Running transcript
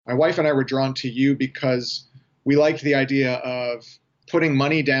my wife and I were drawn to you because we liked the idea of putting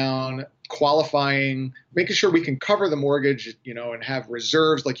money down, qualifying, making sure we can cover the mortgage, and have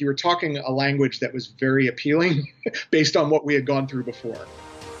reserves. Like, you were talking a language that was very appealing based on what we had gone through before.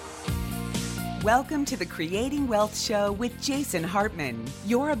 Welcome to the Creating Wealth Show with Jason Hartman.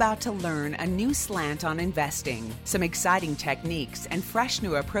 You're about to learn a new slant on investing, some exciting techniques, and fresh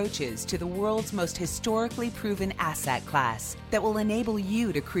new approaches to the world's most historically proven asset class that will enable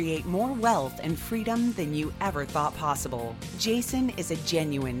you to create more wealth and freedom than you ever thought possible. Jason is a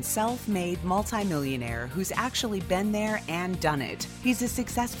genuine self-made multimillionaire who's actually been there and done it. He's a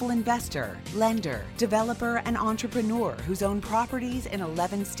successful investor, lender, developer, and entrepreneur who's owned properties in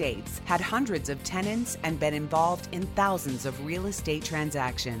 11 states, had hundreds of tenants, and been involved in thousands of real estate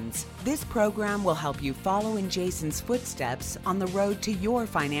transactions. This program will help you follow in Jason's footsteps on the road to your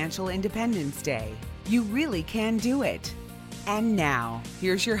financial independence day. You really can do it. And now,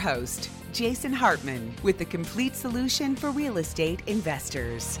 here's your host, Jason Hartman, with the complete solution for real estate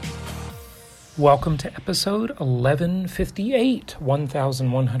investors. Welcome to episode 1158.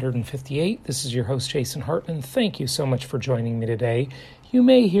 This is your host, Jason Hartman. Thank you so much for joining me today. You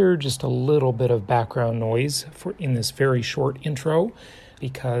may hear just a little bit of background noise in this very short intro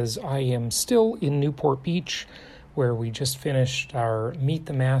because I am still in Newport Beach, where we just finished our Meet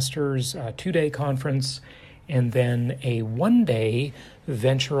the Masters 2-day conference and then a 1-day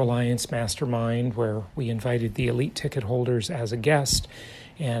Venture Alliance Mastermind where we invited the elite ticket holders as a guest.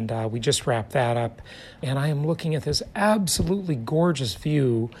 And we just wrapped that up. And I am looking at this absolutely gorgeous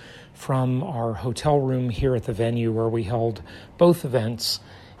view from our hotel room here at the venue where we held both events.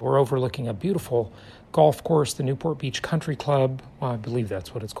 We're overlooking a beautiful golf course, the Newport Beach Country Club. Well, I believe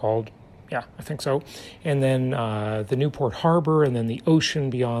that's what it's called. Yeah, I think so. And then the Newport Harbor and then the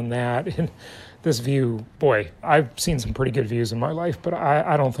ocean beyond that. And this view, boy, I've seen some pretty good views in my life, but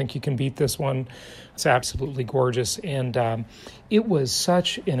I don't think you can beat this one. It's absolutely gorgeous. And it was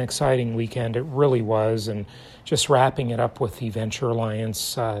such an exciting weekend. It really was. And just wrapping it up with the Venture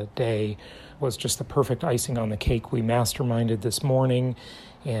Alliance Day was just the perfect icing on the cake. We masterminded this morning,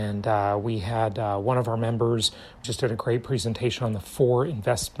 and we had one of our members just did a great presentation on the 4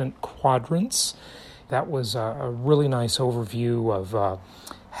 investment quadrants. That was a really nice overview of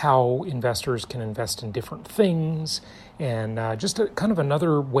how investors can invest in different things, and just kind of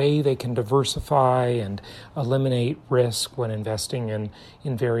another way they can diversify and eliminate risk when investing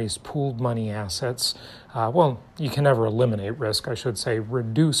in various pooled money assets. Well, you can never eliminate risk, I should say,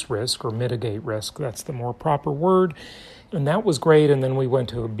 reduce risk or mitigate risk. That's the more proper word. And that was great. And then we went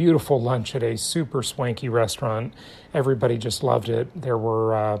to a beautiful lunch at a super swanky restaurant. Everybody just loved it. There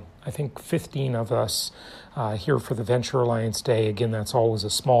were, I think, 15 of us here for the Venture Alliance Day. Again, that's always a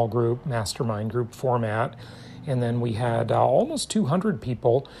small group, mastermind group format. And then we had almost 200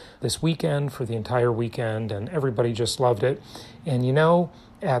 people this weekend for the entire weekend, and everybody just loved it. And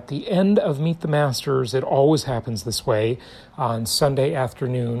at the end of Meet the Masters, it always happens this way. On Sunday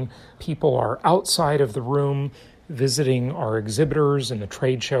afternoon, people are outside of the room visiting our exhibitors in the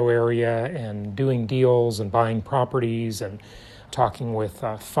trade show area and doing deals and buying properties and talking with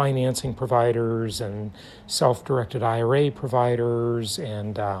financing providers and self-directed IRA providers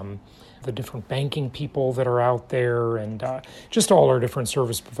and the different banking people that are out there and just all our different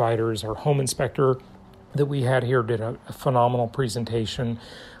service providers. Our home inspector that we had here did a phenomenal presentation.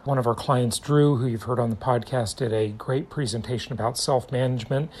 One of our clients, Drew, who you've heard on the podcast, did a great presentation about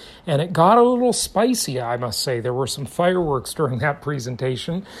self-management, and it got a little spicy, I must say. There were some fireworks during that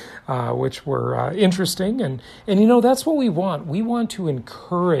presentation, which were interesting, and that's what we want. We want to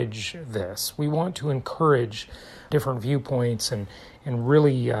encourage this. We want to encourage different viewpoints and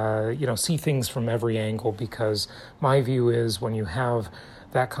really, see things from every angle, because my view is when you have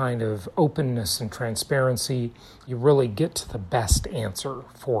that kind of openness and transparency, you really get to the best answer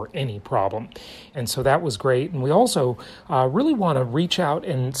for any problem. And so that was great. And we also really want to reach out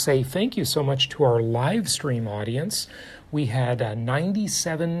and say thank you so much to our live stream audience. We had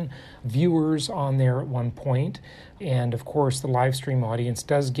 97 viewers on there at one point. And of course, the live stream audience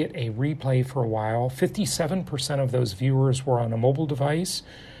does get a replay for a while. 57% of those viewers were on a mobile device,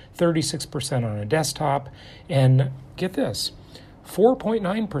 36% on a desktop, and get this,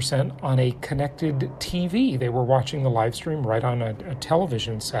 4.9% on a connected TV. They were watching the live stream right on a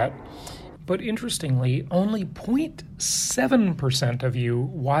television set. But interestingly, only 0.7% of you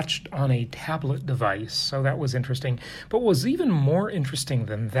watched on a tablet device, so that was interesting. But what was even more interesting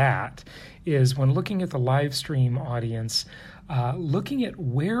than that is when looking at the live stream audience, looking at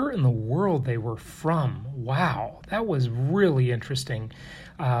where in the world they were from. Wow, that was really interesting.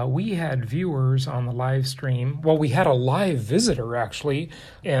 We had viewers on the live stream. Well, we had a live visitor, actually,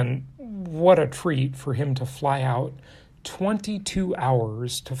 and what a treat for him to fly out 22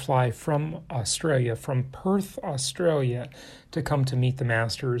 hours to fly from Australia, from Perth, Australia, to come to Meet the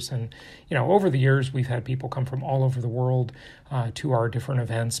Masters. And, you know, over the years, we've had people come from all over the world to our different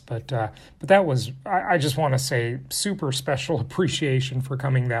events. But that was, I just want to say, super special appreciation for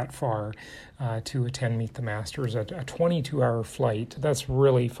coming that far to attend Meet the Masters, a 22-hour flight. That's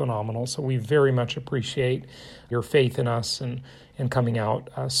really phenomenal. So we very much appreciate your faith in us and coming out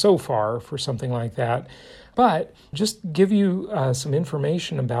so far for something like that. But just give you some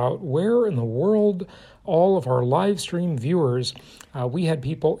information about where in the world all of our live stream viewers, we had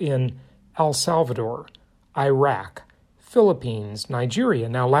people in El Salvador, Iraq, Philippines, Nigeria.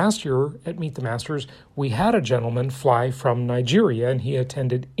 Now, last year at Meet the Masters, we had a gentleman fly from Nigeria, and he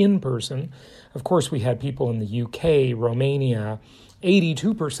attended in person. Of course, we had people in the UK, Romania.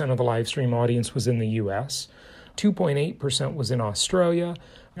 82% of the live stream audience was in the US. 2.8% was in Australia.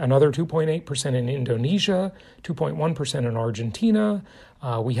 Another 2.8% in Indonesia, 2.1% in Argentina.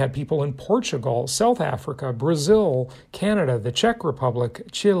 We had people in Portugal, South Africa, Brazil, Canada, the Czech Republic,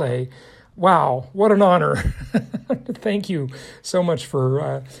 Chile. Wow, what an honor. Thank you so much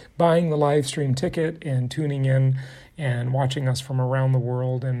for buying the live stream ticket and tuning in and watching us from around the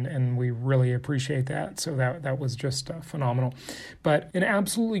world, and we really appreciate that. So that was just phenomenal. But an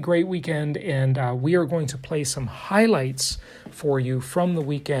absolutely great weekend, and we are going to play some highlights for you from the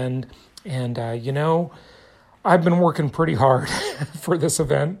weekend. And, I've been working pretty hard for this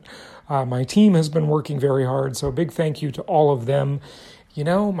event. My team has been working very hard, so a big thank you to all of them. You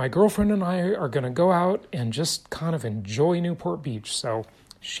know, my girlfriend and I are going to go out and just kind of enjoy Newport Beach. So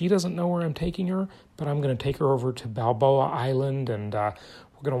she doesn't know where I'm taking her, but I'm going to take her over to Balboa Island, and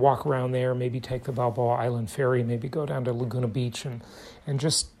we're going to walk around there, maybe take the Balboa Island ferry, maybe go down to Laguna Beach and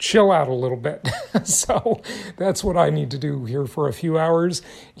just chill out a little bit. So that's what I need to do here for a few hours.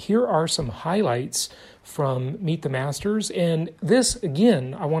 Here are some highlights from Meet the Masters, and this,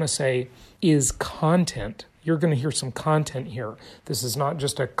 again, I want to say, is content. You're going to hear some content here. This is not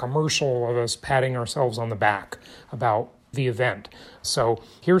just a commercial of us patting ourselves on the back about the event. So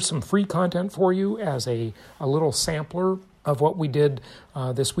here's some free content for you as a little sampler of what we did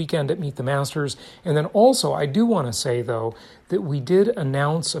this weekend at Meet the Masters. And then also, I do want to say, though, that we did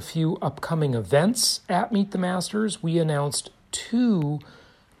announce a few upcoming events at Meet the Masters. We announced 2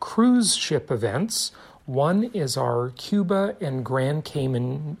 cruise ship events. One is our Cuba and Grand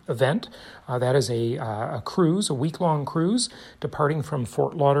Cayman event. That is a cruise, a week-long cruise, departing from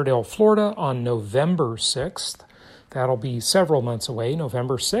Fort Lauderdale, Florida on November 6th. That'll be several months away,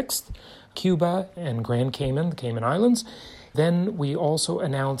 November 6th, Cuba and Grand Cayman, the Cayman Islands. Then we also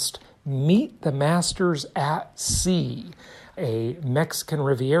announced Meet the Masters at Sea, a Mexican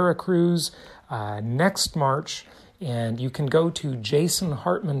Riviera cruise next March. And you can go to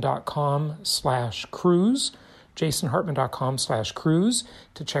jasonhartman.com/cruise, jasonhartman.com/cruise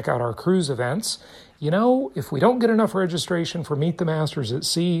to check out our cruise events. You know, if we don't get enough registration for Meet the Masters at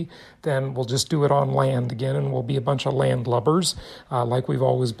Sea, then we'll just do it on land again, and we'll be a bunch of landlubbers like we've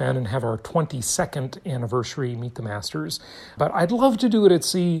always been, and have our 22nd anniversary Meet the Masters. But I'd love to do it at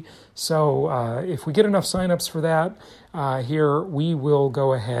sea, so if we get enough signups for that here, we will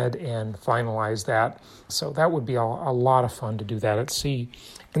go ahead and finalize that. So that would be a lot of fun to do that at sea.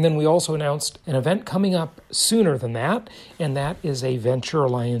 And then we also announced an event coming up sooner than that, and that is a Venture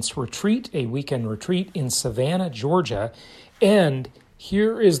Alliance retreat, a weekend retreat in Savannah, Georgia. And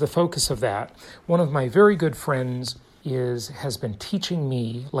here is the focus of that. One of my very good friends has been teaching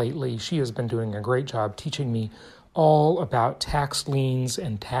me lately. She has been doing a great job teaching me all about tax liens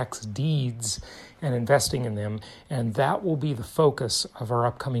and tax deeds and investing in them, and that will be the focus of our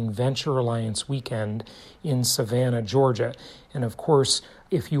upcoming Venture Alliance weekend in Savannah, Georgia. And of course,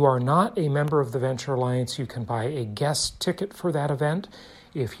 if you are not a member of the Venture Alliance, you can buy a guest ticket for that event.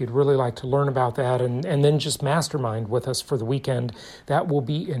 If you'd really like to learn about that and then just mastermind with us for the weekend, that will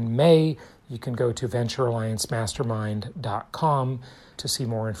be in May. You can go to venturealliancemastermind.com to see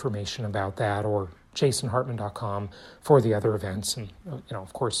more information about that, or jasonhartman.com for the other events. And,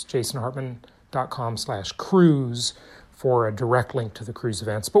 of course, jasonhartman.com/cruise for a direct link to the cruise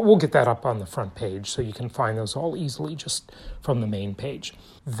events. But we'll get that up on the front page so you can find those all easily just from the main page.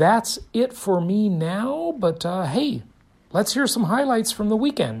 That's it for me now, but hey, let's hear some highlights from the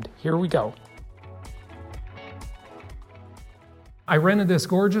weekend. Here we go. I rented this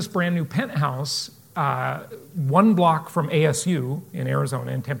gorgeous brand new penthouse 1 block from ASU in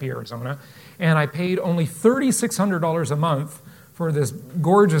Arizona, in Tempe, Arizona, and I paid only $3,600 a month for this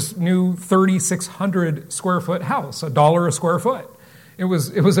gorgeous new 3,600 square foot house, $1 a square foot. It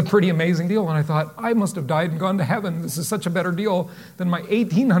was a pretty amazing deal, and I thought, I must have died and gone to heaven. This is such a better deal than my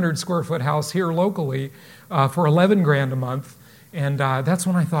 1,800 square foot house here locally for $11,000 a month. And that's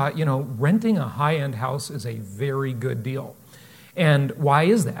when I thought, renting a high-end house is a very good deal. And why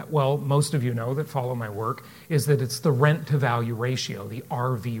is that? Well, most of you know that follow my work is that it's the rent-to-value ratio, the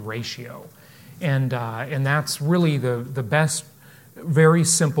RV ratio. And that's really the best, very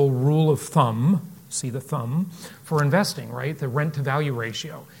simple rule of thumb, see the thumb, for investing, right? The rent-to-value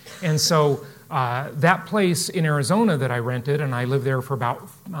ratio. And so that place in Arizona that I rented, and I lived there for about,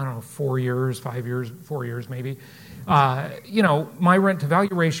 4 years, 5 years, 4 years maybe, my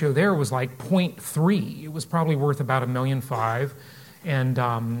rent-to-value ratio there was like 0.3. It was probably worth about $1.5 million. And,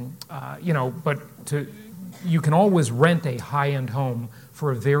 but you can always rent a high-end home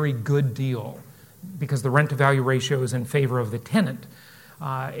for a very good deal because the rent-to-value ratio is in favor of the tenant.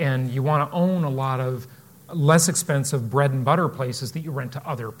 And you want to own a lot of less expensive bread and butter places that you rent to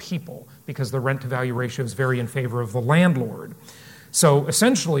other people because the rent-to-value ratio is very in favor of the landlord. So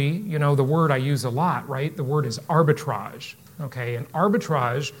essentially, the word I use a lot, right? The word is arbitrage, okay? And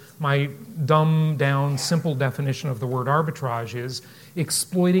arbitrage, my dumbed-down, simple definition of the word arbitrage is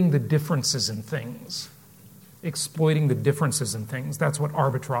exploiting the differences in things. Exploiting the differences in things. That's what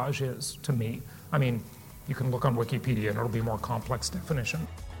arbitrage is to me. I mean, you can look on Wikipedia and it'll be a more complex definition.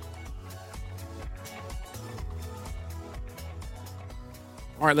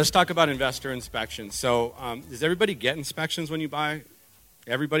 All right, let's talk about investor inspections. So does everybody get inspections when you buy?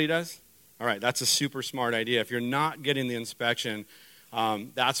 Everybody does? All right, that's a super smart idea. If you're not getting the inspection,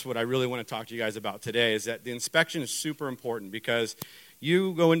 that's what I really want to talk to you guys about today, is that the inspection is super important because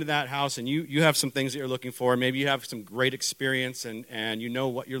you go into that house and you have some things that you're looking for. Maybe you have some great experience and you know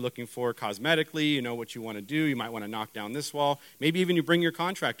what you're looking for cosmetically. You know what you want to do. You might want to knock down this wall. Maybe even you bring your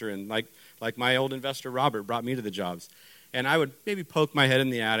contractor in, like my old investor Robert brought me to the jobs. And I would maybe poke my head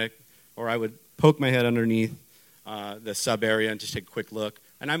in the attic, or I would poke my head underneath the sub area and just take a quick look.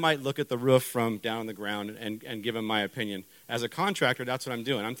 And I might look at the roof from down on the ground and give him my opinion. As a contractor, that's what I'm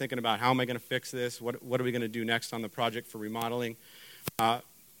doing. I'm thinking about how am I going to fix this? What are we going to do next on the project for remodeling? But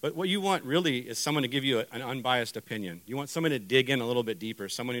what you want really is someone to give you an unbiased opinion. You want someone to dig in a little bit deeper,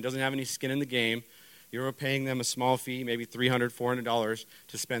 someone who doesn't have any skin in the game. You're paying them a small fee, maybe $300, $400,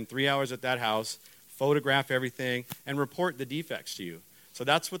 to spend 3 hours at that house, photograph everything, and report the defects to you. So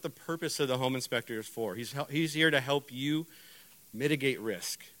that's what the purpose of the home inspector is for. He's here to help you mitigate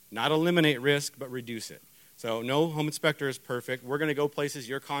risk. Not eliminate risk, but reduce it. So no home inspector is perfect. We're going to go places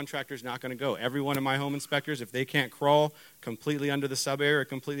your contractor's not going to go. Every one of my home inspectors, if they can't crawl completely under the sub area or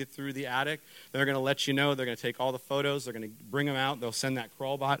completely through the attic, they're going to let you know. They're going to take all the photos. They're going to bring them out. They'll send that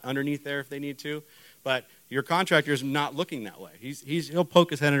crawl bot underneath there if they need to. But your contractor is not looking that way. He'll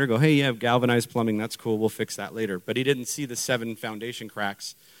poke his head in and go, hey, you have galvanized plumbing. That's cool. We'll fix that later. But he didn't see the 7 foundation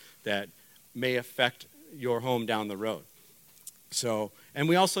cracks that may affect your home down the road. So, and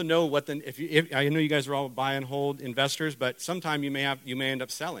we also know what I know you guys are all buy and hold investors, but sometime you may end up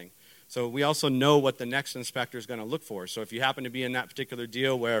selling. So we also know what the next inspector is going to look for. So if you happen to be in that particular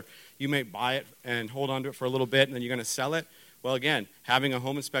deal where you may buy it and hold on to it for a little bit and then you're going to sell it, well, again, having a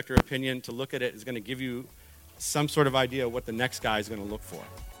home inspector opinion to look at it is going to give you some sort of idea of what the next guy is going to look for.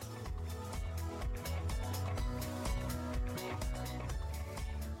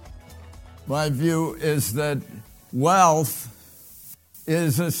 My view is that wealth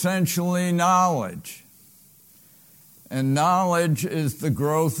is essentially knowledge. And knowledge is the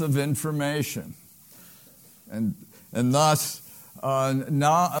growth of information. And thus,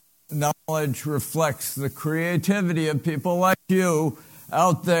 knowledge reflects the creativity of people like you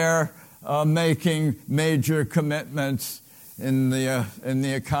out there making major commitments in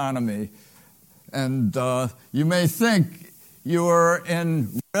the economy. And you may think you are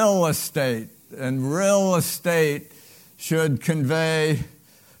in real estate, and real estate should convey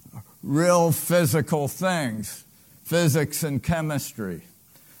real physical things, physics and chemistry.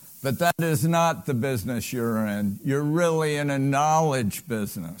 But that is not the business you're in. You're really in a knowledge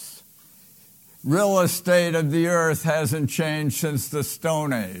business. Real estate of the earth hasn't changed since the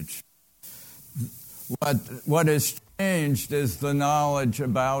Stone Age. What has changed is the knowledge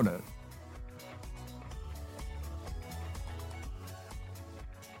about it.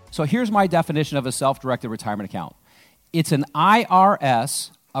 So here's my definition of a self-directed retirement account. It's an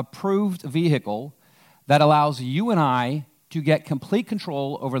IRS-approved vehicle that allows you and I to get complete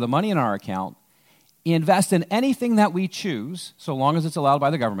control over the money in our account invest in anything that we choose, so long as it's allowed by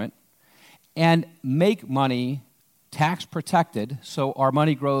the government, and make money tax protected so our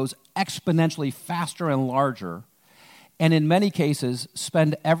money grows exponentially faster and larger, and in many cases,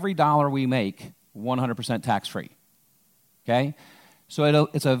 spend every dollar we make 100% tax-free. Okay? So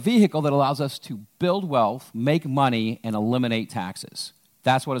it's a vehicle that allows us to build wealth, make money, and eliminate taxes.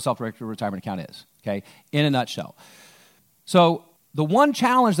 That's what a self-directed retirement account is, okay, in a nutshell. So the one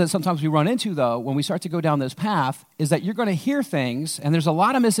challenge that sometimes we run into, though, when we start to go down this path is that you're going to hear things, and there's a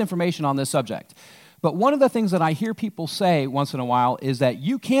lot of misinformation on this subject. But one of the things that I hear people say once in a while is that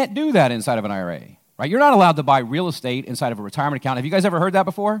you can't do that inside of an IRA, right? You're not allowed to buy real estate inside of a retirement account. Have you guys ever heard that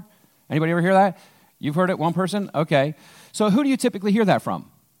before? Anybody ever hear that? You've heard it, one person? Okay. So who do you typically hear that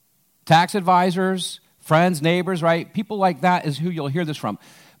from? Tax advisors, friends, neighbors, right? People like that is who you'll hear this from.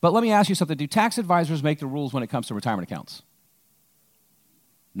 But let me ask you something. Do tax advisors make the rules when it comes to retirement accounts?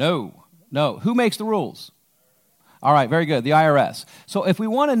 No. Who makes the rules? All right, very good, the IRS. So if we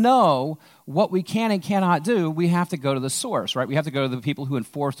want to know what we can and cannot do, we have to go to the source, right? We have to go to the people who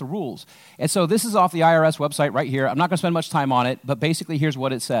enforce the rules. And so this is off the IRS website right here. I'm not going to spend much time on it, but basically here's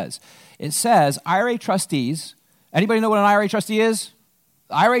what it says. It says IRA trustees, anybody know what an IRA trustee is?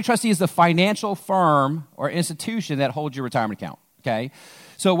 The IRA trustee is the financial firm or institution that holds your retirement account, okay?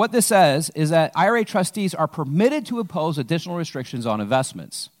 So what this says is that IRA trustees are permitted to impose additional restrictions on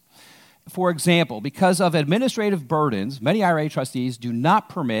investments. For example, because of administrative burdens, many IRA trustees do not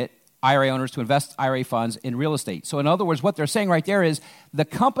permit IRA owners to invest IRA funds in real estate. So in other words, what they're saying right there is the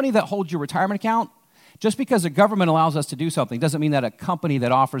company that holds your retirement account, just because the government allows us to do something doesn't mean that a company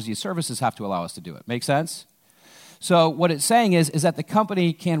that offers these services have to allow us to do it. Make sense? So what it's saying is that the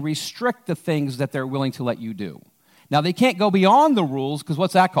company can restrict the things that they're willing to let you do. Now, they can't go beyond the rules because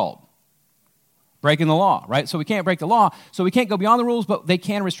what's that called? Breaking the law, right? So we can't break the law, so we can't go beyond the rules, but they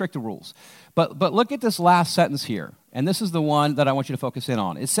can restrict the rules. But look at this last sentence here, and this is the one that I want you to focus in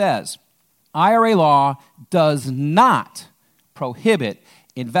on. It says, IRA law does not prohibit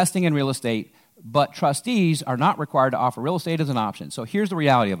investing in real estate, but trustees are not required to offer real estate as an option. So here's the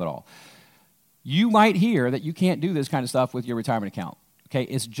reality of it all. You might hear that you can't do this kind of stuff with your retirement account. Okay,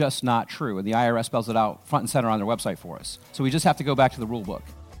 it's just not true, and the IRS spells it out front and center on their website for us. So we just have to go back to the rule book.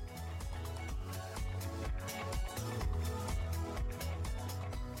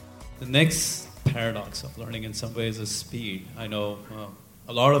 The next paradox of learning in some ways is speed. I know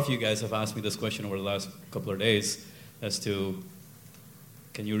a lot of you guys have asked me this question over the last couple of days as to,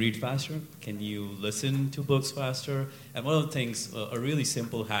 can you read faster? Can you listen to books faster? And one of the things, a really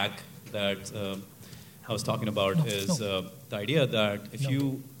simple hack that I was talking about is the idea that if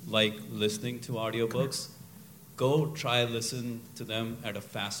you like listening to audiobooks, go try listen to them at a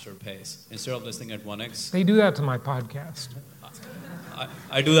faster pace instead of listening at 1x. They do that to my podcast.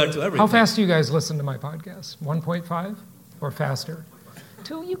 I do that to everything. How fast do you guys listen to my podcast? 1.5 or faster?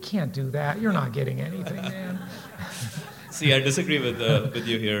 2, you can't do that. You're not getting anything, man. See, I disagree with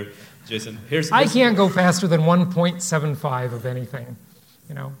you here, Jason. I can't go faster than 1.75 of anything,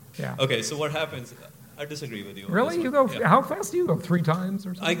 yeah. Okay, so what happens? I disagree with you. Really? You go? Yeah. How fast do you go? 3 times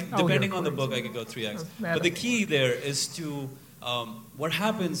or something? Depending on the book, I could go 3x. But the key there is to, what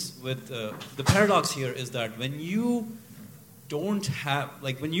happens with, the paradox here is that when you don't have,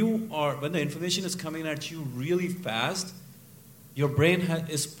 when the information is coming at you really fast, your brain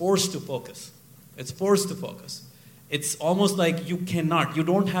is forced to focus. It's forced to focus. It's almost like you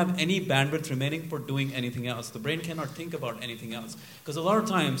don't have any bandwidth remaining for doing anything else. The brain cannot think about anything else. Because a lot of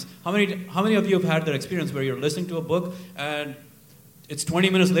times, how many of you have had that experience where you're listening to a book and it's 20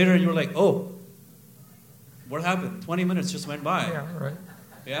 minutes later and you're like, oh, what happened? 20 minutes just went by. Yeah, right.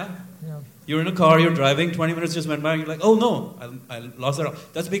 Yeah? Yeah. You're in a car, you're driving, 20 minutes just went by, and you're like, oh no, I lost that.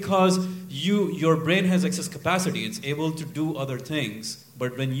 That's because your brain has excess capacity. It's able to do other things.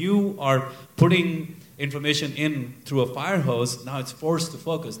 But when you are putting information in through a fire hose, now it's forced to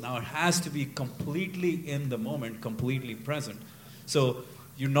focus. Now it has to be completely in the moment, completely present. So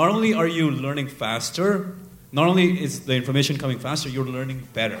not only are you learning faster, not only is the information coming faster, you're learning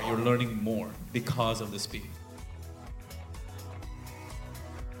better. You're learning more because of the speed.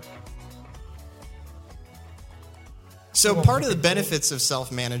 So part of the benefits of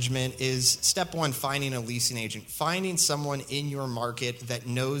self-management is step 1, finding a leasing agent, finding someone in your market that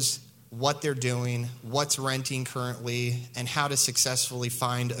knows what they're doing, what's renting currently, and how to successfully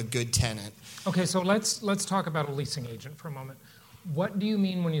find a good tenant. Okay, so let's talk about a leasing agent for a moment. What do you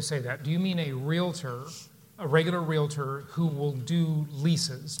mean when you say that? Do you mean a realtor, a regular realtor who will do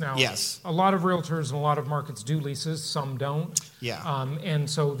leases? Now, yes. A lot of realtors in a lot of markets do leases, some don't. Yeah. And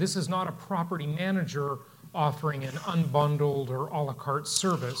so this is not a property manager offering an unbundled or a la carte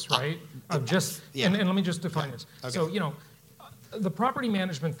service, right? Of just, and let me just define this. Okay. So, the property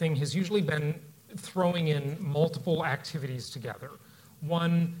management thing has usually been throwing in multiple activities together.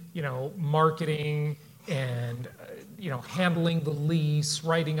 One, marketing and, handling the lease,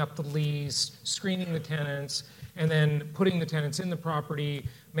 writing up the lease, screening the tenants, and then putting the tenants in the property,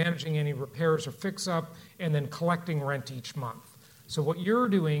 managing any repairs or fix-up, and then collecting rent each month. So what you're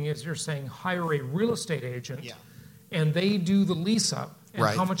doing is you're saying hire a real estate agent, and they do the lease-up. And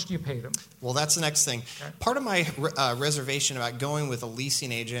how much do you pay them? Well, that's the next thing. Okay. Part of my reservation about going with a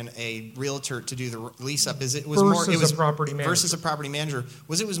leasing agent, a realtor to do the lease up, is it was versus a property manager. Versus a property manager,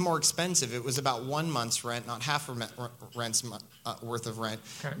 it was more expensive. It was about 1 month's rent, not half a rent's worth of rent.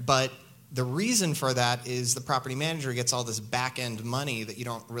 Okay. But the reason for that is the property manager gets all this back end money that you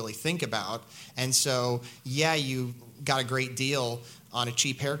don't really think about, and so you got a great deal on a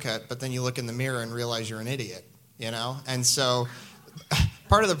cheap haircut, but then you look in the mirror and realize you're an idiot, and so.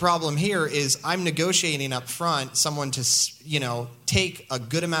 Part of the problem here is I'm negotiating up front someone to, take a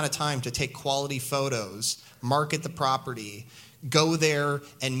good amount of time to take quality photos, market the property, go there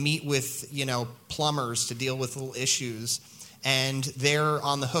and meet with, plumbers to deal with little issues, and they're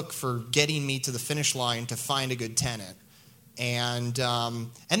on the hook for getting me to the finish line to find a good tenant. And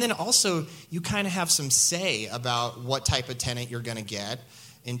then also you kind of have some say about what type of tenant you're going to get.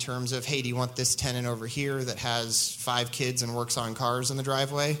 In terms of, hey, do you want this tenant over here that has 5 kids and works on cars in the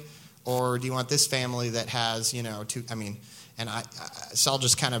driveway? Or do you want this family that has, 2, so I'll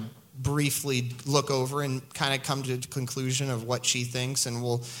just kind of briefly look over and kind of come to the conclusion of what she thinks, and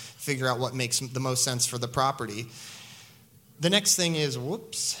we'll figure out what makes the most sense for the property. The next thing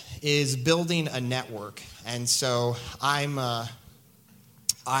is building a network. And so I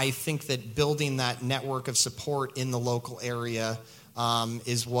think that building that network of support in the local area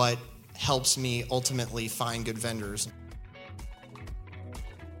is what helps me ultimately find good vendors.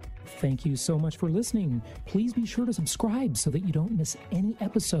 Thank you so much for listening. Please be sure to subscribe so that you don't miss any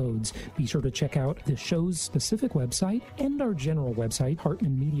episodes. Be sure to check out the show's specific website and our general website,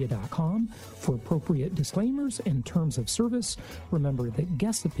 hartmanmedia.com, for appropriate disclaimers and terms of service. Remember that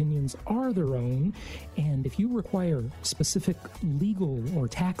guest opinions are their own, and if you require specific legal or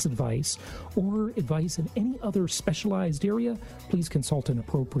tax advice or advice in any other specialized area, please consult an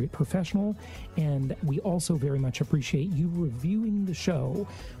appropriate professional. And we also very much appreciate you reviewing the show.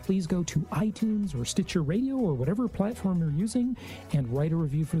 Please go to iTunes or Stitcher Radio or whatever platform you're using and write a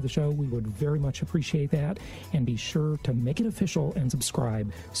review for the show. We would very much appreciate that. And be sure to make it official and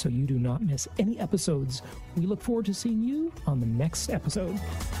subscribe so you do not miss any episodes. We look forward to seeing you on the next episode.